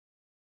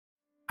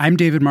I'm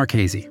David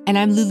Marchese. And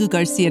I'm Lulu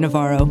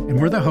Garcia-Navarro.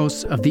 And we're the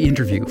hosts of The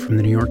Interview from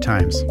the New York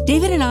Times.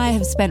 David and I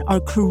have spent our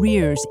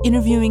careers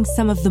interviewing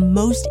some of the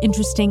most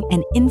interesting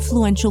and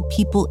influential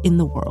people in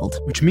the world.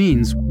 Which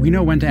means we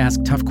know when to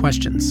ask tough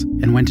questions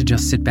and when to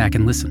just sit back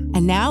and listen.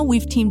 And now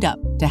we've teamed up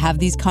to have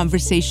these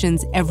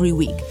conversations every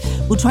week.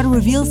 We'll try to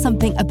reveal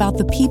something about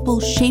the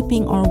people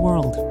shaping our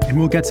world. And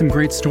we'll get some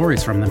great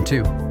stories from them,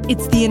 too.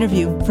 It's The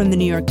Interview from the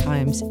New York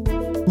Times.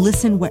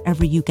 Listen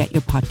wherever you get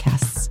your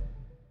podcasts.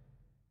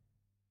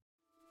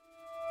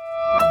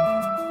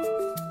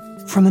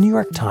 From the New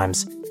York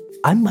Times,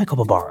 I'm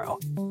Michael Barbaro.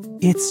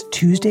 It's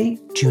Tuesday,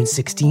 June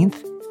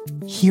 16th.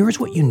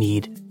 Here's what you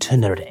need to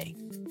know today.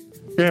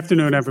 Good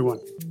afternoon, everyone.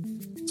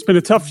 It's been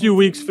a tough few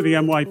weeks for the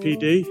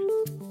NYPD,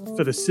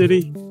 for the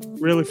city,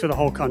 really for the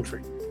whole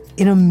country.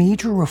 In a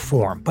major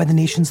reform by the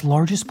nation's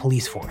largest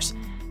police force,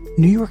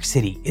 New York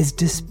City is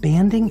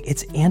disbanding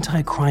its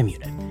anti-crime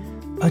unit,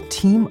 a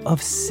team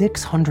of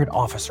 600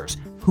 officers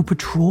who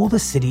patrol the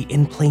city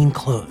in plain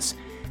clothes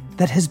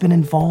that has been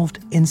involved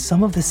in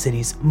some of the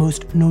city's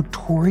most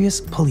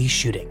notorious police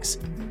shootings.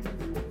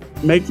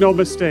 Make no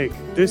mistake,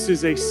 this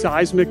is a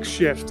seismic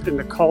shift in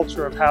the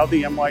culture of how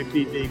the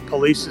NYPD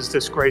polices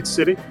this great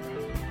city.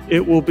 It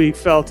will be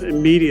felt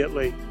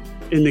immediately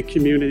in the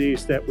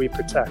communities that we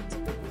protect.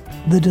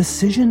 The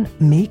decision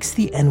makes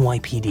the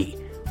NYPD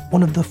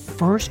one of the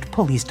first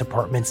police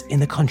departments in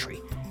the country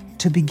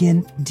to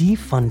begin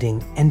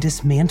defunding and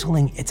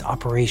dismantling its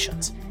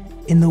operations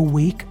in the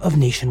wake of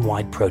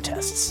nationwide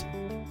protests.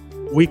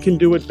 We can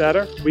do it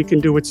better, we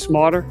can do it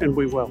smarter, and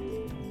we will.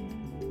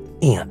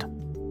 And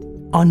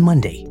on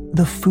Monday,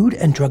 the Food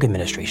and Drug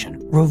Administration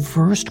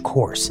reversed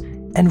course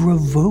and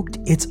revoked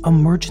its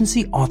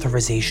emergency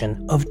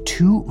authorization of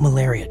two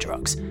malaria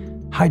drugs,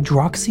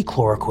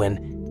 hydroxychloroquine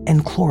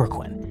and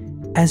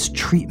chloroquine, as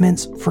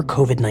treatments for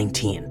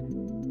COVID-19.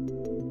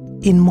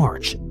 In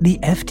March, the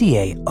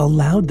FDA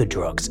allowed the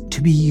drugs to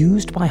be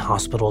used by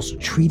hospitals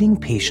treating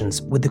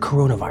patients with the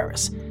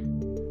coronavirus.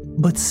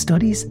 But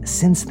studies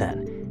since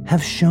then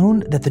have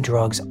shown that the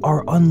drugs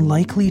are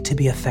unlikely to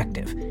be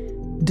effective,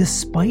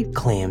 despite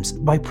claims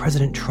by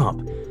President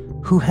Trump,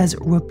 who has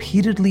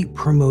repeatedly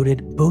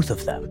promoted both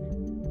of them,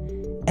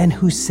 and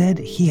who said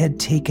he had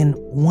taken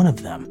one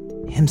of them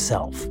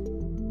himself.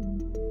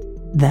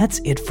 That's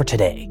it for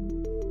today.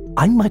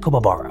 I'm Michael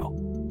Barbaro.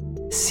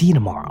 See you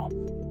tomorrow.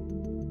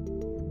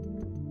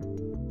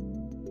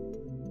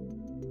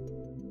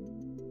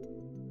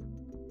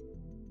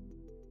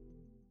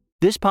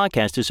 This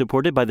podcast is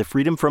supported by the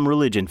Freedom From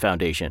Religion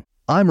Foundation.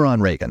 I'm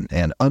Ron Reagan,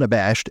 an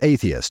unabashed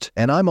atheist,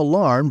 and I'm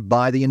alarmed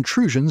by the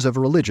intrusions of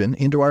religion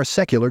into our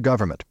secular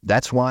government.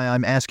 That's why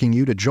I'm asking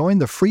you to join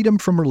the Freedom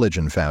From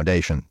Religion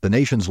Foundation, the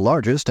nation's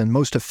largest and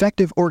most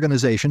effective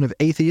organization of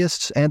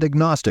atheists and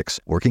agnostics,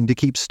 working to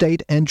keep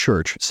state and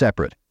church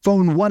separate.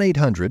 Phone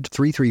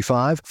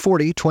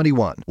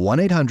 1-800-335-4021,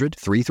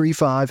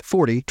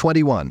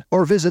 1-800-335-4021,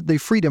 or visit the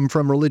Freedom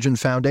From Religion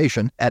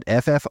Foundation at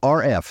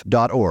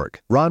ffrf.org.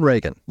 Ron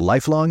Reagan,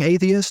 lifelong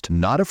atheist,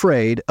 not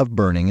afraid of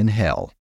burning in hell.